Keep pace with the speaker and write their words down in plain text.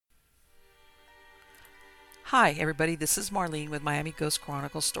Hi, everybody. This is Marlene with Miami Ghost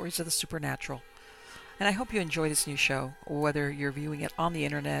Chronicles Stories of the Supernatural. And I hope you enjoy this new show, whether you're viewing it on the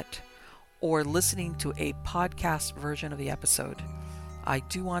internet or listening to a podcast version of the episode. I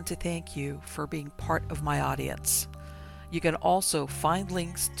do want to thank you for being part of my audience. You can also find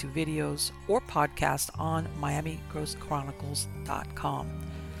links to videos or podcasts on MiamiGhostChronicles.com,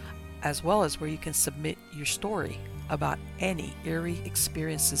 as well as where you can submit your story about any eerie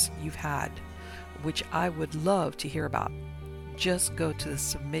experiences you've had, which I would love to hear about. Just go to the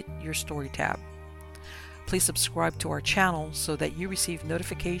Submit Your Story tab. Please subscribe to our channel so that you receive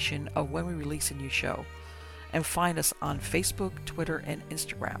notification of when we release a new show. And find us on Facebook, Twitter, and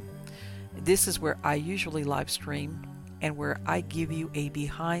Instagram. This is where I usually live stream and where I give you a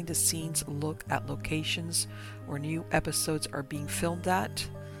behind the scenes look at locations where new episodes are being filmed at.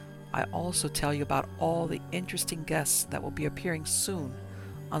 I also tell you about all the interesting guests that will be appearing soon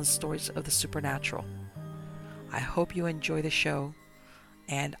on Stories of the Supernatural. I hope you enjoy the show,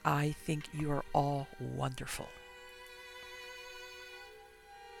 and I think you are all wonderful.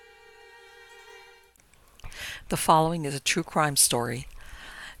 The following is a true crime story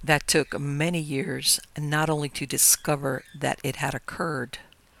that took many years not only to discover that it had occurred,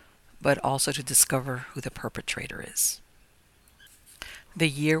 but also to discover who the perpetrator is. The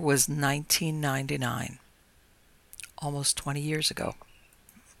year was 1999, almost 20 years ago.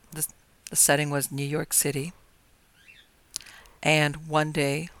 The setting was New York City, and one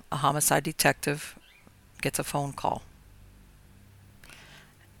day a homicide detective gets a phone call.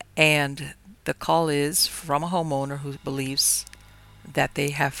 And the call is from a homeowner who believes that they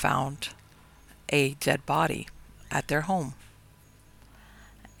have found a dead body at their home.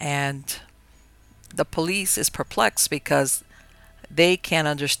 And the police is perplexed because they can't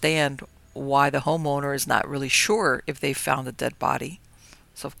understand why the homeowner is not really sure if they found a dead body.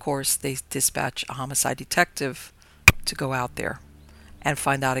 So of course they dispatch a homicide detective to go out there and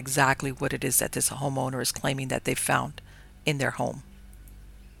find out exactly what it is that this homeowner is claiming that they found in their home.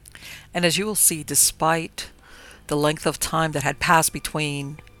 And as you will see, despite the length of time that had passed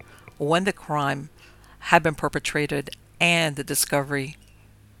between when the crime had been perpetrated and the discovery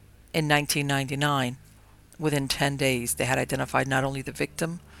in 1999, within 10 days they had identified not only the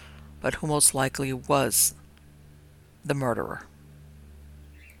victim, but who most likely was the murderer.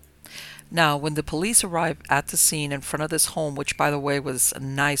 Now, when the police arrived at the scene in front of this home, which by the way was a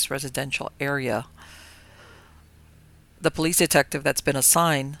nice residential area, the police detective that's been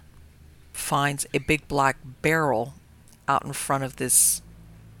assigned finds a big black barrel out in front of this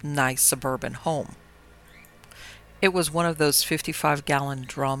nice suburban home. It was one of those 55-gallon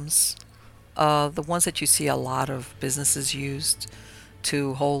drums, the ones that you see a lot of businesses used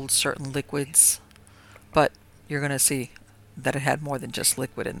to hold certain liquids, but you're going to see that it had more than just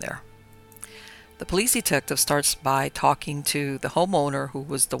liquid in there. The police detective starts by talking to the homeowner who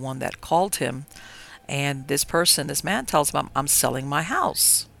was the one that called him, and this man tells him, I'm selling my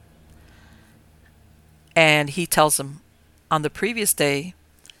house. And he tells him on the previous day,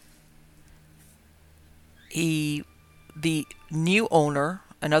 the new owner,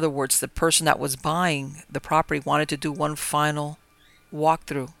 in other words, the person that was buying the property, wanted to do one final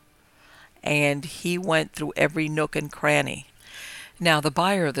walkthrough. And he went through every nook and cranny. Now, the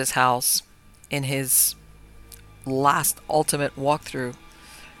buyer of this house, in his last ultimate walkthrough,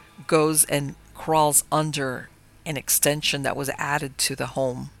 goes and crawls under an extension that was added to the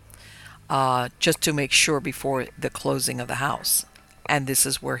home, just to make sure before the closing of the house. And this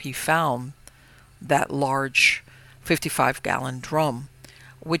is where he found that large 55-gallon drum,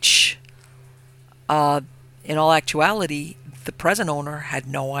 which in all actuality, the present owner had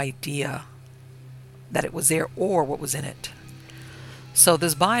no idea that it was there or what was in it. So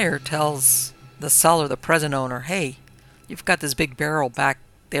this buyer tells the seller, the present owner, hey, you've got this big barrel back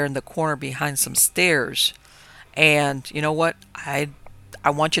there in the corner behind some stairs, and you know what, I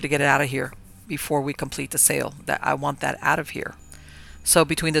want you to get it out of here before we complete the sale. That I want that out of here. So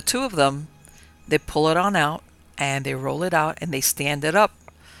between the two of them, they pull it on out and they roll it out and they stand it up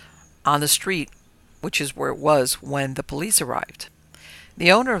on the street, which is where it was when the police arrived.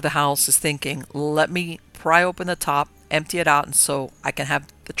 The owner of the house is thinking, let me pry open the top, empty it out, and so I can have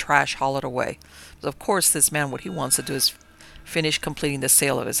the trash hauled away. But of course, this man, what he wants to do is finish completing the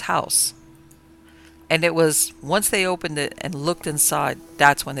sale of his house. And it was once they opened it and looked inside,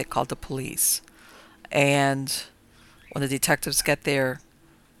 that's when they called the police. And when the detectives get there,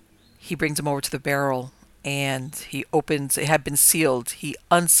 he brings them over to the barrel and he opens, it had been sealed, he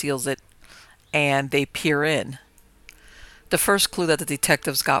unseals it and they peer in. The first clue that the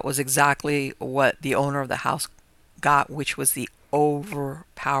detectives got was exactly what the owner of the house got, which was the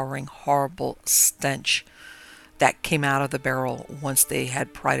overpowering, horrible stench that came out of the barrel once they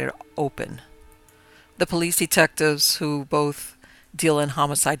had pried it open. The police detectives, who both deal in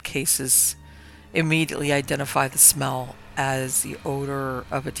homicide cases, immediately identify the smell as the odor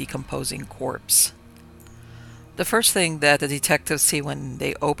of a decomposing corpse. The first thing that the detectives see when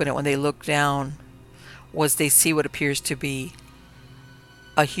they open it, when they look down, was they see what appears to be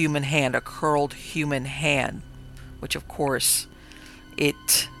a human hand, a curled human hand, which of course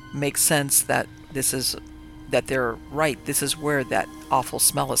it makes sense that they're right. This is where that awful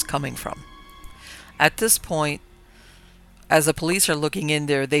smell is coming from. At this point, as the police are looking in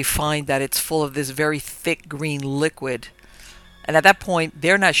there, they find that it's full of this very thick green liquid. And at that point,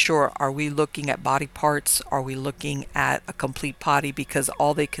 they're not sure, are we looking at body parts? Are we looking at a complete body? Because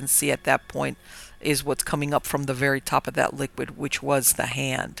all they can see at that point is what's coming up from the very top of that liquid, which was the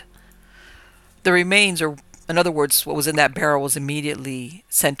hand. The remains, or in other words, what was in that barrel, was immediately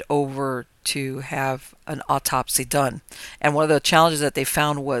sent over to have an autopsy done. And one of the challenges that they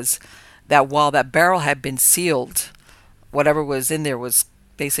found was that while that barrel had been sealed, whatever was in there was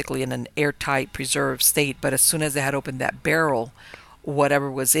basically in an airtight, preserved state. But as soon as they had opened that barrel, whatever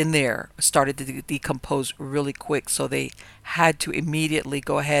was in there started to decompose really quick. So they had to immediately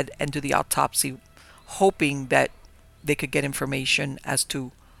go ahead and do the autopsy, hoping that they could get information as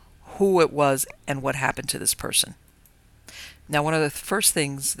to who it was and what happened to this person. Now, one of the first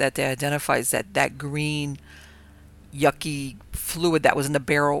things that they identify is that that green, yucky fluid that was in the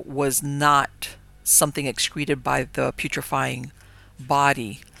barrel was not something excreted by the putrefying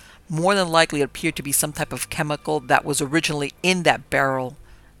body. More than likely, it appeared to be some type of chemical that was originally in that barrel,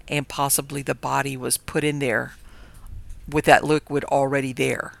 and possibly the body was put in there with that liquid already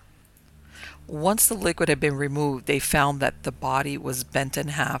there. Once the liquid had been removed, they found that the body was bent in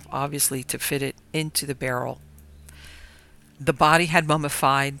half, obviously to fit it into the barrel. The body had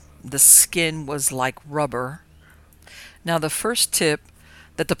mummified. The skin was like rubber. Now, the first tip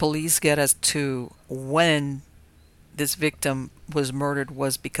that the police get as to when this victim was murdered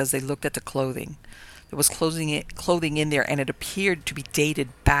was because they looked at the clothing. There was clothing in there, and it appeared to be dated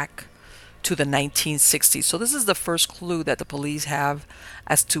back to the 1960s. So this is the first clue that the police have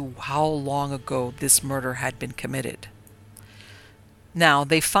as to how long ago this murder had been committed. Now,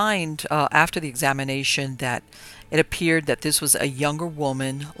 they find after the examination that it appeared that this was a younger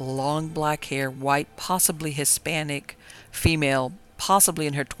woman, long black hair, white, possibly Hispanic, female, possibly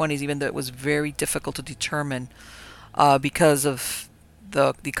in her 20s, even though it was very difficult to determine because of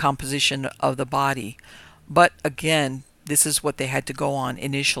the decomposition of the body. But again, this is what they had to go on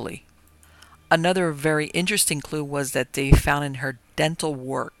initially. Another very interesting clue was that they found in her dental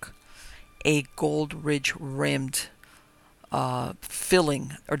work a gold ridge rimmed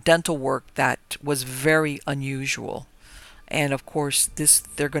filling or dental work that was very unusual. And of course,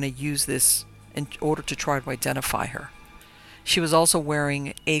 they're going to use this in order to try to identify her. She was also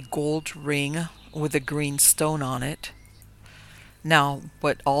wearing a gold ring with a green stone on it. Now,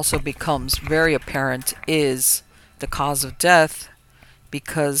 what also becomes very apparent is the cause of death,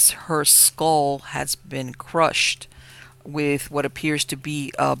 because her skull has been crushed with what appears to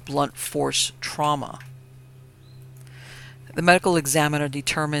be a blunt force trauma. The medical examiner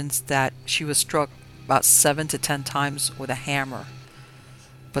determines that she was struck about 7 to 10 times with a hammer.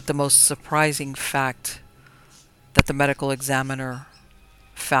 But the most surprising fact that the medical examiner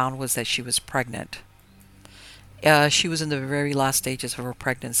found was that she was pregnant. She was in the very last stages of her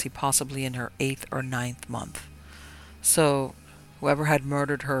pregnancy, possibly in her 8th or 9th month. So whoever had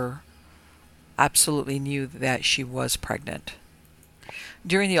murdered her absolutely knew that she was pregnant.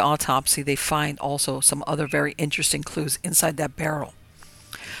 During the autopsy, they find also some other very interesting clues inside that barrel.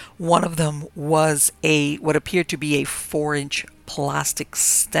 One of them was what appeared to be a 4-inch plastic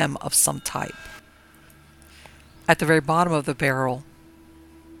stem of some type. At the very bottom of the barrel,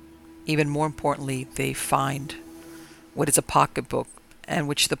 even more importantly, they find what is a pocketbook, and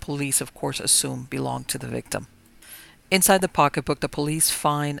which the police, of course, assume belonged to the victim. Inside the pocketbook, the police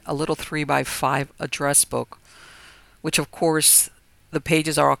find a little 3x5 address book, which, of course, the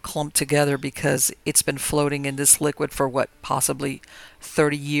pages are all clumped together because it's been floating in this liquid for possibly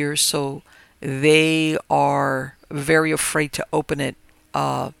 30 years. So they are very afraid to open it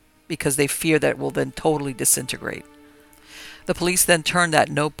because they fear that it will then totally disintegrate. The police then turn that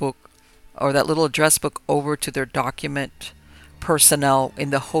notebook or that little address book over to their document personnel in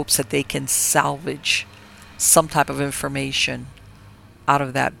the hopes that they can salvage some type of information out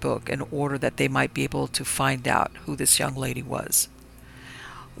of that book in order that they might be able to find out who this young lady was.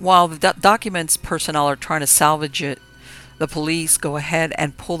 While the documents personnel are trying to salvage it, the police go ahead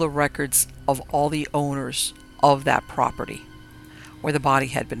and pull the records of all the owners of that property where the body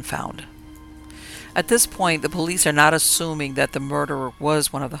had been found. At this point, the police are not assuming that the murderer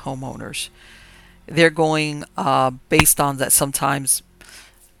was one of the homeowners. They're going based on that sometimes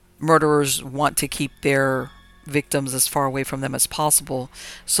murderers want to keep their victims as far away from them as possible.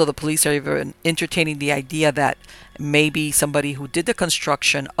 So the police are even entertaining the idea that maybe somebody who did the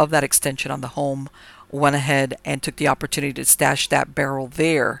construction of that extension on the home went ahead and took the opportunity to stash that barrel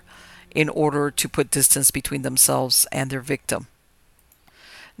there in order to put distance between themselves and their victim.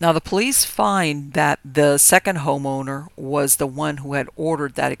 Now, the police find that the second homeowner was the one who had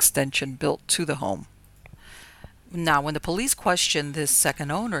ordered that extension built to the home. Now, when the police question this second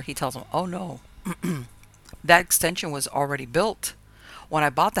owner, he tells them, oh no, that extension was already built when I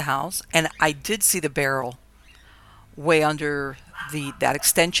bought the house, and I did see the barrel way under that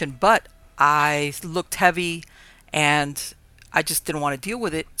extension, but I looked heavy and I just didn't want to deal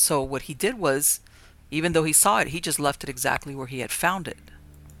with it. So what he did was, even though he saw it, he just left it exactly where he had found it.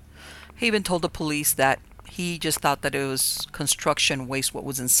 He even told the police that he just thought that it was construction waste what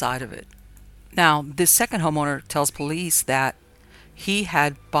was inside of it. Now, this second homeowner tells police that he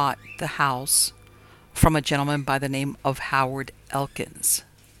had bought the house from a gentleman by the name of Howard Elkins.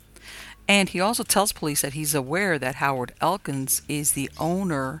 And he also tells police that he's aware that Howard Elkins is the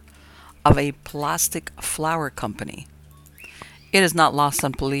owner of a plastic flower company. It is not lost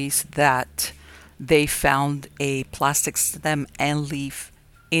on police that they found a plastic stem and leaf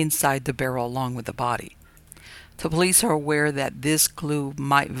inside the barrel along with the body. The police are aware that this clue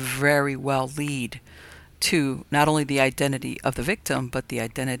might very well lead to not only the identity of the victim, but the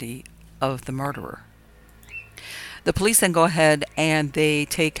identity of the murderer. The police then go ahead and they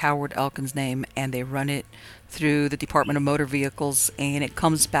take Howard Elkins' name and they run it through the Department of Motor Vehicles, and it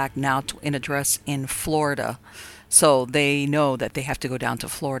comes back now to an address in Florida. So they know that they have to go down to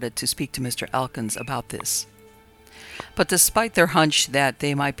Florida to speak to Mr. Elkins about this. But despite their hunch that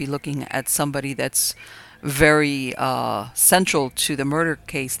they might be looking at somebody that's very central to the murder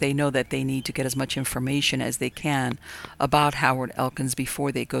case, they know that they need to get as much information as they can about Howard Elkins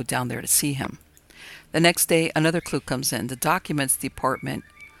before they go down there to see him. The next day, another clue comes in. The documents department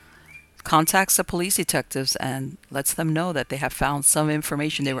contacts the police detectives and lets them know that they have found some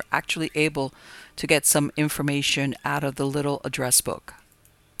information. They were actually able to get some information out of the little address book.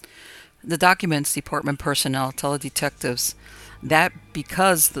 The documents department personnel tell the detectives that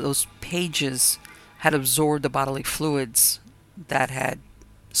because those pages had absorbed the bodily fluids that had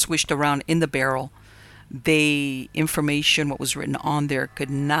swished around in the barrel, information, what was written on there, could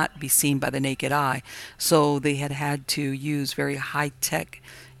not be seen by the naked eye. So they had to use very high-tech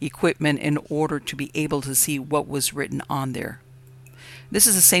equipment in order to be able to see what was written on there. This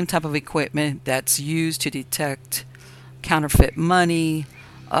is the same type of equipment that's used to detect counterfeit money,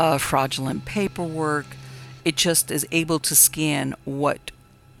 fraudulent paperwork. It just is able to scan what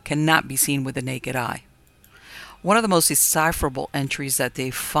cannot be seen with the naked eye. One of the most decipherable entries that they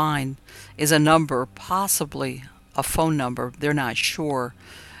find is a number, possibly a phone number, they're not sure,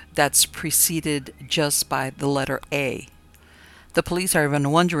 that's preceded just by the letter A. The police are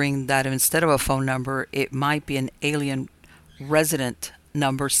even wondering that instead of a phone number, it might be an alien resident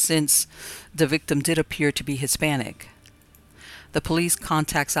number, since the victim did appear to be Hispanic. The police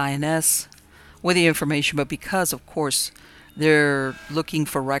contacts INS with the information, but because, of course, they're looking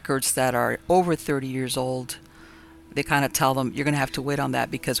for records that are over 30 years old, they kind of tell them, you're going to have to wait on that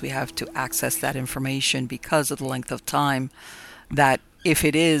because we have to access that information because of the length of time that if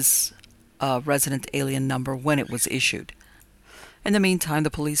it is a resident alien number when it was issued. In the meantime, the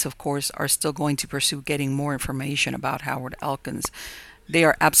police, of course, are still going to pursue getting more information about Howard Elkins. They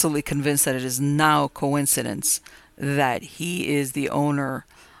are absolutely convinced that it is no coincidence that he is the owner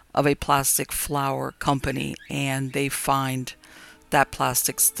of a plastic flower company, and they find that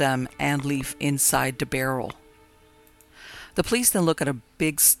plastic stem and leaf inside the barrel. The police then look at a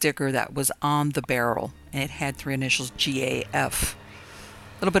big sticker that was on the barrel, and it had three initials, GAF.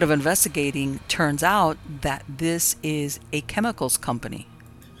 A little bit of investigating turns out that this is a chemicals company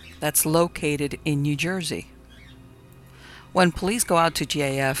that's located in New Jersey. When police go out to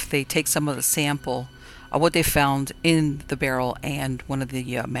GAF, they take some of the sample of what they found in the barrel, and one of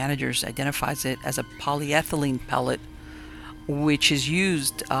the managers identifies it as a polyethylene pellet, which is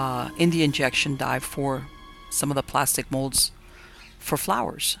used in the injection dye for some of the plastic molds for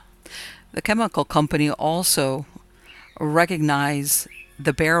flowers. The chemical company also recognize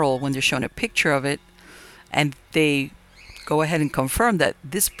the barrel when they're shown a picture of it, and they go ahead and confirm that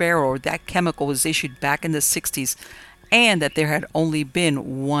this barrel or that chemical was issued back in the 60s, and that there had only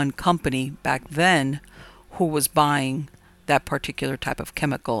been one company back then who was buying that particular type of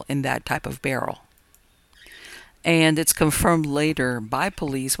chemical in that type of barrel. And it's confirmed later by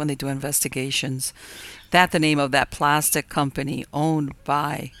police when they do investigations that the name of that plastic company owned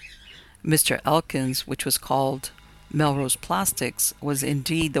by Mr. Elkins, which was called Melrose Plastics, was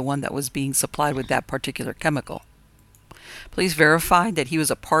indeed the one that was being supplied with that particular chemical. Police verified that he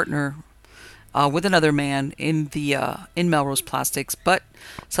was a partner with another man in Melrose Plastics, but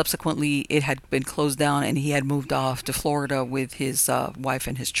subsequently it had been closed down and he had moved off to Florida with his wife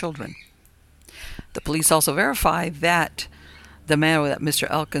and his children. The police also verified that the man that Mr.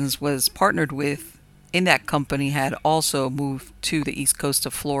 Elkins was partnered with in that company had also moved to the east coast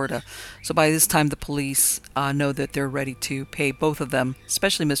of Florida. So by this time, the police know that they're ready to pay both of them,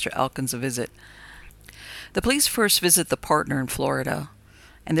 especially Mr. Elkins, a visit. The police first visit the partner in Florida,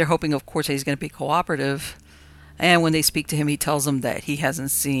 and they're hoping, of course, that he's going to be cooperative. And when they speak to him, he tells them that he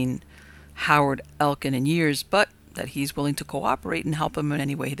hasn't seen Howard Elkin in years, but that he's willing to cooperate and help him in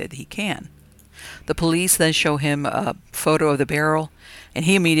any way that he can. The police then show him a photo of the barrel, and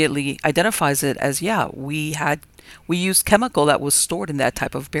he immediately identifies it as, yeah, we used chemical that was stored in that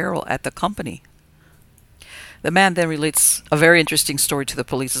type of barrel at the company. The man then relates a very interesting story to the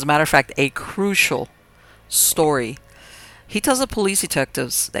police. As a matter of fact, a crucial story. He tells the police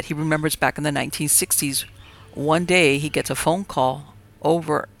detectives that he remembers back in the 1960s, one day he gets a phone call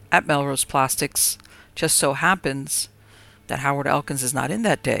over at Melrose Plastics. Just so happens that Howard Elkins is not in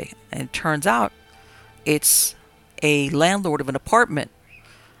that day. And it turns out it's a landlord of an apartment.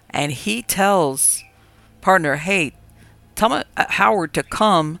 And he tells partner, hey, tell Howard to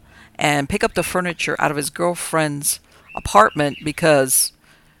come and pick up the furniture out of his girlfriend's apartment because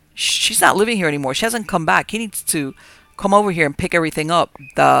she's not living here anymore. She hasn't come back. He needs to come over here and pick everything up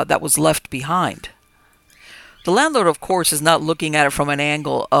that was left behind. The landlord, of course, is not looking at it from an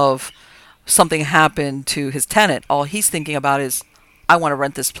angle of something happened to his tenant. All he's thinking about is, I want to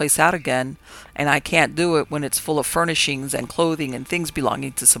rent this place out again, and I can't do it when it's full of furnishings and clothing and things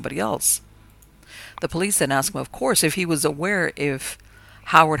belonging to somebody else. The police then ask him, of course, if he was aware if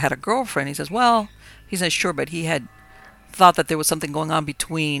Howard had a girlfriend. He says, well, he's not sure, but he had thought that there was something going on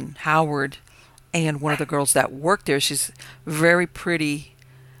between Howard and one of the girls that worked there. She's a very pretty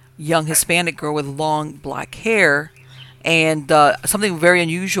young Hispanic girl with long black hair. And something very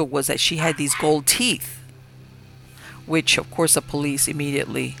unusual was that she had these gold teeth, which, of course, the police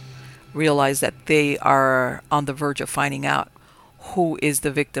immediately realize that they are on the verge of finding out who is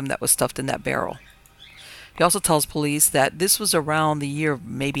the victim that was stuffed in that barrel. He also tells police that this was around the year of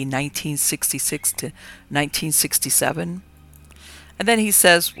maybe 1966 to 1967. And then he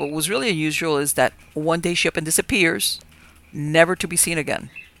says what was really unusual is that one day she up and disappears, never to be seen again.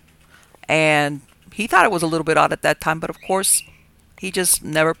 And he thought it was a little bit odd at that time, but of course, he just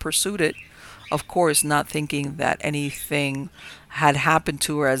never pursued it. Of course, not thinking that anything had happened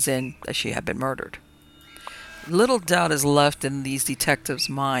to her, as in that she had been murdered. Little doubt is left in these detectives'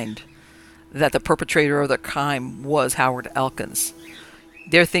 mind that the perpetrator of the crime was Howard Elkins.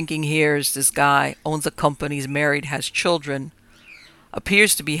 Their thinking here is this guy owns a company, he's married, has children,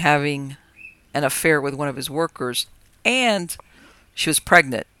 appears to be having an affair with one of his workers, and she was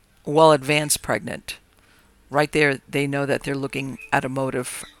pregnant, well advanced pregnant. Right there, they know that they're looking at a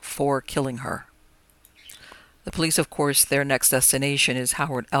motive for killing her. The police, of course, their next destination is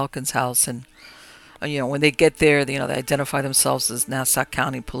Howard Elkins' house, and when they get there, they identify themselves as Nassau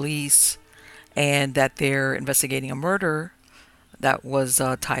County Police, and that they're investigating a murder that was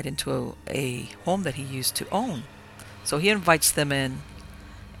tied into a home that he used to own. So he invites them in,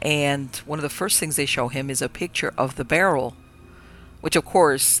 and one of the first things they show him is a picture of the barrel, which, of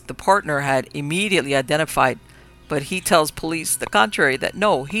course, the partner had immediately identified, but he tells police the contrary, that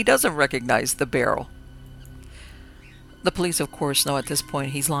no, he doesn't recognize the barrel. The police, of course, know at this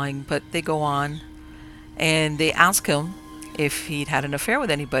point he's lying, but they go on, and they ask him if he'd had an affair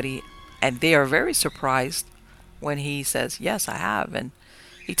with anybody, and they are very surprised when he says, yes, I have. And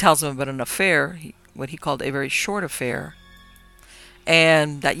he tells them about an affair, what he called a very short affair.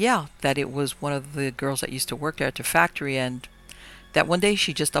 And that it was one of the girls that used to work there at the factory, and that one day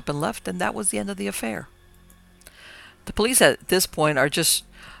she just up and left, and that was the end of the affair. The police at this point are just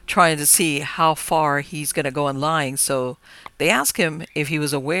trying to see how far he's going to go in lying. So they ask him if he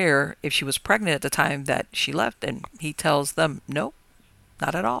was aware if she was pregnant at the time that she left, and he tells them, no,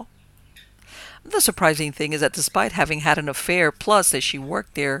 not at all. The surprising thing is that despite having had an affair, plus that she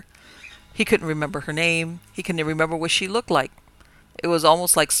worked there, he couldn't remember her name. He couldn't remember what she looked like. It was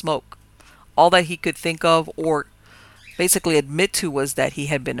almost like smoke. All that he could think of or basically admit to was that he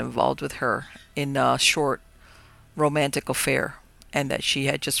had been involved with her in a short romantic affair, and that she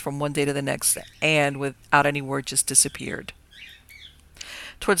had just from one day to the next and without any word just disappeared.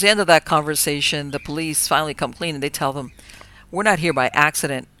 Towards the end of that conversation, the police finally come clean and they tell them, "We're not here by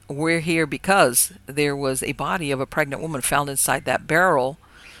accident. We're here because there was a body of a pregnant woman found inside that barrel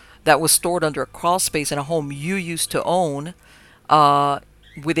that was stored under a crawl space in a home you used to own, uh,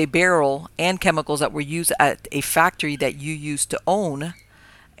 with a barrel and chemicals that were used at a factory that you used to own.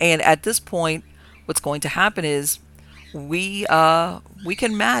 And at this point, what's going to happen is we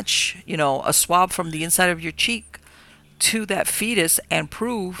can match, a swab from the inside of your cheek to that fetus and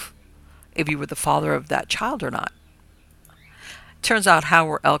prove if you were the father of that child or not." Turns out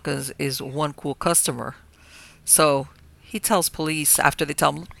Howard Elkins is one cool customer. So he tells police after they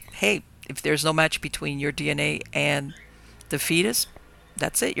tell him, "Hey, if there's no match between your DNA and the fetus,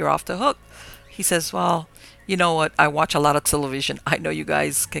 that's it, you're off the hook." He says, "Well, you know what? I watch a lot of television. I know you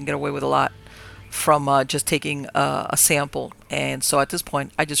guys can get away with a lot from just taking a sample. And so at this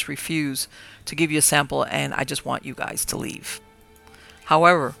point, I just refuse to give you a sample and I just want you guys to leave."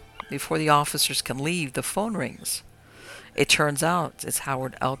 However, before the officers can leave, the phone rings. It turns out it's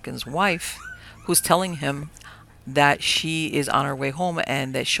Howard Elkins' wife who's telling him that she is on her way home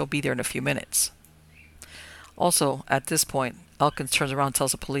and that she'll be there in a few minutes. Also, at this point, Elkins turns around and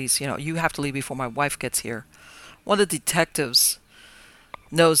tells the police, "You have to leave before my wife gets here." One of the detectives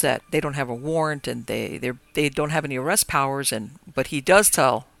knows that they don't have a warrant and they don't have any arrest powers, but he does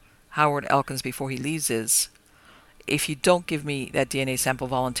tell Howard Elkins before he leaves is, "If you don't give me that DNA sample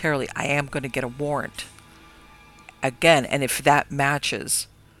voluntarily, I am going to get a warrant again, and if that matches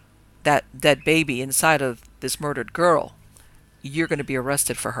that dead baby inside of this murdered girl, you're going to be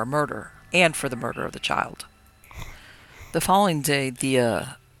arrested for her murder and for the murder of the child." The following day,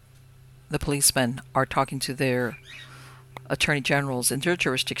 the policemen are talking to their attorney generals in their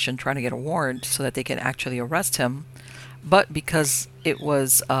jurisdiction, trying to get a warrant so that they can actually arrest him. But because it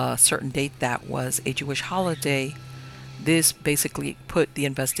was a certain date that was a Jewish holiday, this basically put the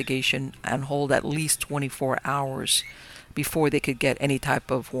investigation on hold at least 24 hours before they could get any type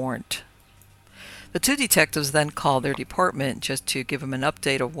of warrant. The two detectives then called their department just to give them an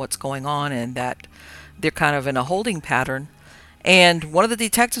update of what's going on and that they're kind of in a holding pattern. And one of the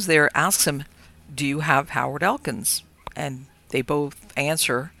detectives there asks him, "Do you have Howard Elkins?" And they both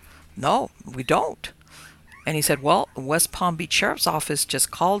answer, "No, we don't." And he said, "Well, West Palm Beach Sheriff's Office just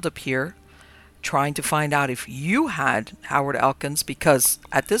called up here trying to find out if you had Howard Elkins because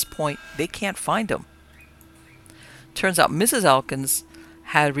at this point they can't find him." Turns out Mrs. Elkins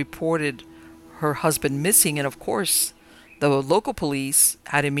had reported her husband missing, and of course the local police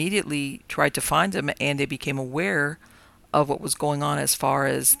had immediately tried to find him and they became aware of what was going on as far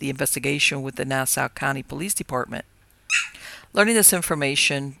as the investigation with the Nassau County Police Department. Learning this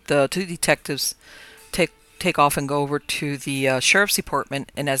information, the two detectives take off and go over to the sheriff's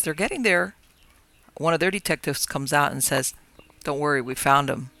department, and as they're getting there, one of their detectives comes out and says, "Don't worry, we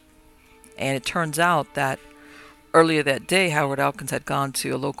found him." And it turns out that earlier that day, Howard Elkins had gone to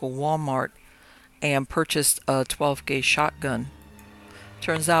a local Walmart and purchased a 12 gauge shotgun.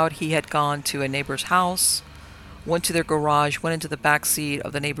 Turns out he had gone to a neighbor's house, went to their garage, went into the back seat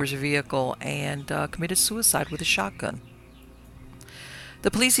of the neighbor's vehicle, and committed suicide with a shotgun. The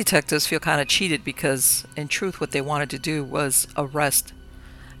police detectives feel kind of cheated because, in truth, what they wanted to do was arrest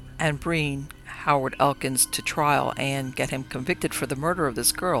and bring Howard Elkins to trial and get him convicted for the murder of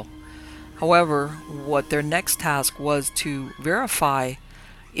this girl. However, what their next task was to verify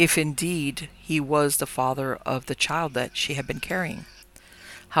if indeed he was the father of the child that she had been carrying.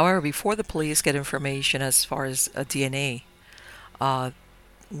 However, before the police get information as far as a DNA, uh,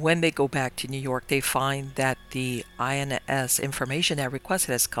 when they go back to New York, they find that the INS information they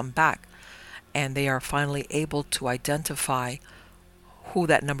requested has come back, and they are finally able to identify who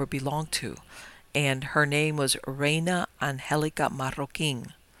that number belonged to. And her name was Reina Angelica Marroquin.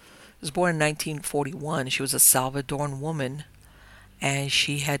 She was born in 1941. She was a Salvadoran woman, and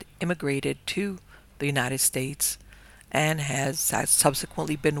she had immigrated to the United States and has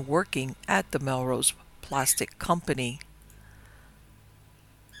subsequently been working at the Melrose Plastic Company.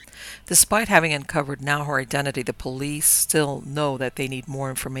 Despite having uncovered now her identity, the police still know that they need more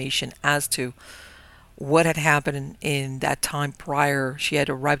information as to what had happened in that time prior. She had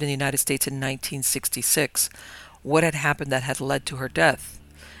arrived in the United States in 1966. What had happened that had led to her death?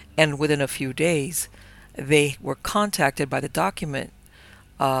 And within a few days, they were contacted by the document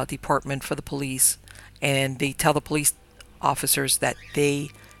department for the police, and they tell the police officers that they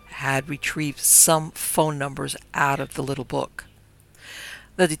had retrieved some phone numbers out of the little book.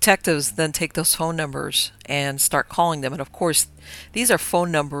 The detectives then take those phone numbers and start calling them. And of course, these are phone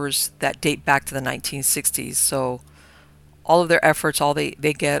numbers that date back to the 1960s. So all of their efforts, all they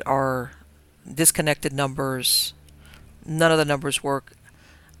get are disconnected numbers. None of the numbers work.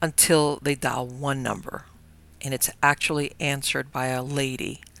 until they dial one number, and it's actually answered by a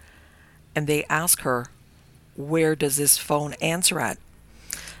lady. And they ask her, where does this phone answer at?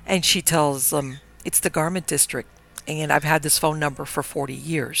 And she tells them, it's the garment district, and I've had this phone number for 40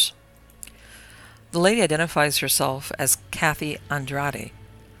 years. The lady identifies herself as Kathy Andrade,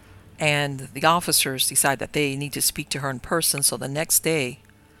 and the officers decide that they need to speak to her in person. So the next day,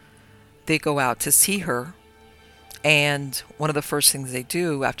 they go out to see her, and one of the first things they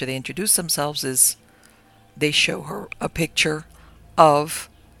do after they introduce themselves is they show her a picture of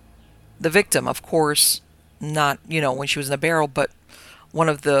the victim. Of course, not, when she was in the barrel, but one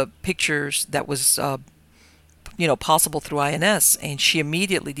of the pictures that was, possible through INS, and she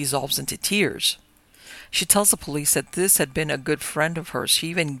immediately dissolves into tears. She tells the police that this had been a good friend of hers. She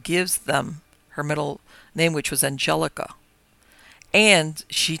even gives them her middle name, which was Angelica. And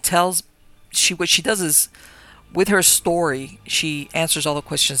what she does is, with her story, she answers all the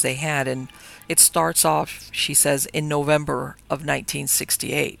questions they had. And it starts off, she says, in November of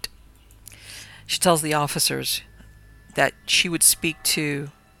 1968. She tells the officers that she would speak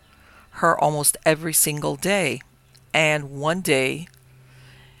to her almost every single day. And one day,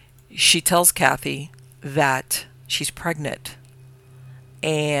 she tells Kathy that she's pregnant,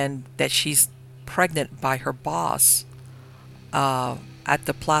 and that she's pregnant by her boss at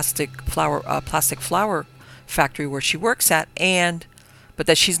the plastic flower factory where she works at, but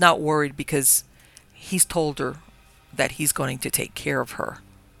that she's not worried because he's told her that he's going to take care of her.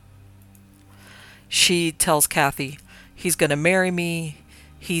 She tells Kathy he's going to marry me.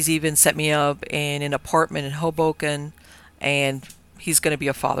 He's even set me up in an apartment in Hoboken, and he's going to be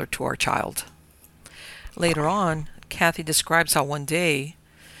a father to our child. Later on, Kathy describes how one day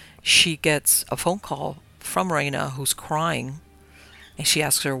she gets a phone call from Raina, who's crying, and she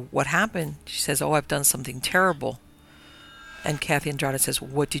asks her what happened. She says, "Oh, I've done something terrible." And Kathy Andrade says,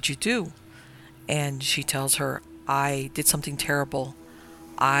 "What did you do?" And she tells her, "I did something terrible.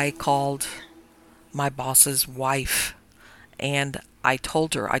 I called my boss's wife, and I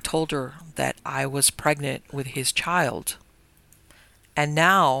told her that I was pregnant with his child. And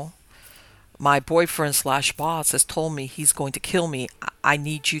now my boyfriend slash boss has told me he's going to kill me. I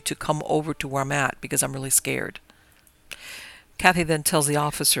need you to come over to where I'm at because I'm really scared." Kathy then tells the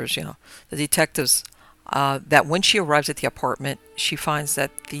officers, the detectives, that when she arrives at the apartment, she finds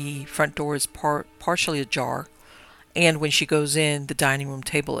that the front door is partially ajar, and when she goes in, the dining room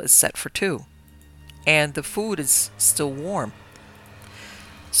table is set for two, and the food is still warm.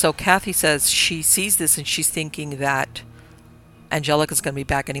 So Kathy says she sees this and she's thinking that Angelica's going to be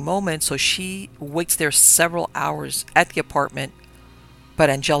back any moment, so she waits there several hours at the apartment,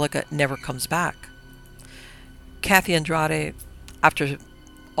 but Angelica never comes back. Kathy Andrade, after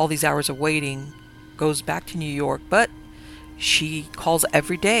all these hours of waiting, goes back to New York, but she calls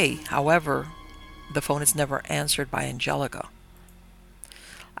every day. However, the phone is never answered by Angelica.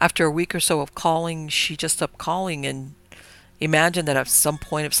 After a week or so of calling, she just stopped calling and imagined that at some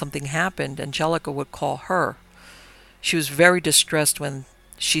point, if something happened, Angelica would call her. She was very distressed when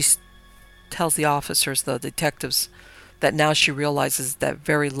she tells the officers, the detectives, that now she realizes that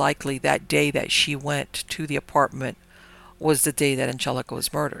very likely that day that she went to the apartment was the day that Angelica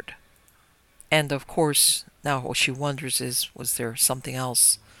was murdered. And of course, now what she wonders is, was there something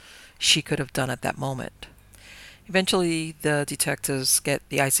else she could have done at that moment? Eventually, the detectives get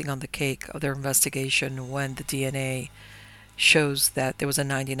the icing on the cake of their investigation when the DNA shows that there was a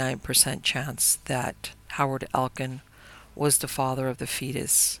 99% chance that Howard Elkin was the father of the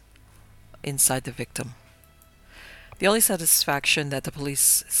fetus inside the victim. The only satisfaction that the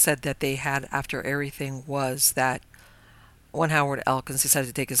police said that they had after everything was that when Howard Elkins decided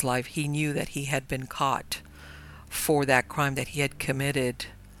to take his life, he knew that he had been caught for that crime that he had committed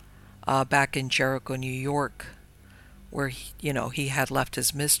back in Jericho, New York, where he had left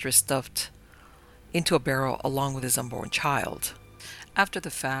his mistress stuffed into a barrel along with his unborn child. After the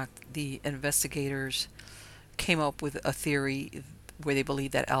fact, the investigators came up with a theory where they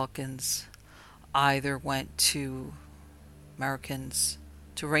believed that Elkins either went to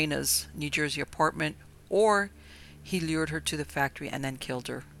Raina's New Jersey apartment, or he lured her to the factory and then killed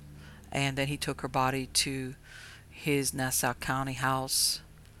her. And then he took her body to his Nassau County house,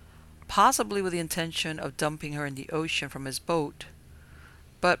 possibly with the intention of dumping her in the ocean from his boat,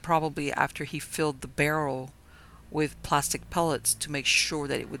 but probably after he filled the barrel with plastic pellets to make sure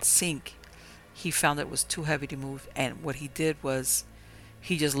that it would sink, he found it was too heavy to move, and what he did was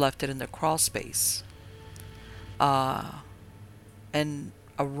he just left it in the crawl space. And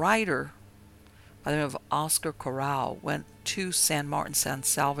a writer by the name of Oscar Corral went to San Martin, San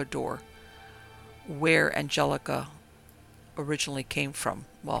Salvador, where Angelica originally came from,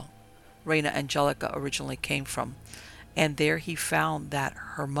 well, Reina Angelica originally came from. And there he found that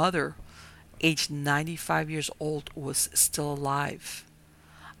her mother, aged 95 years old, was still alive.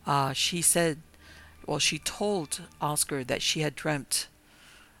 She said, well, she told Oscar that she had dreamt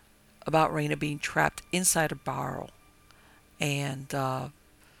about Reina being trapped inside a barrel. And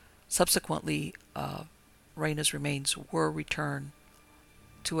subsequently, Reina's remains were returned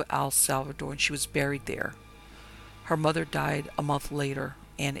to El Salvador and she was buried there. Her mother died a month later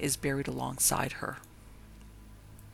and is buried alongside her.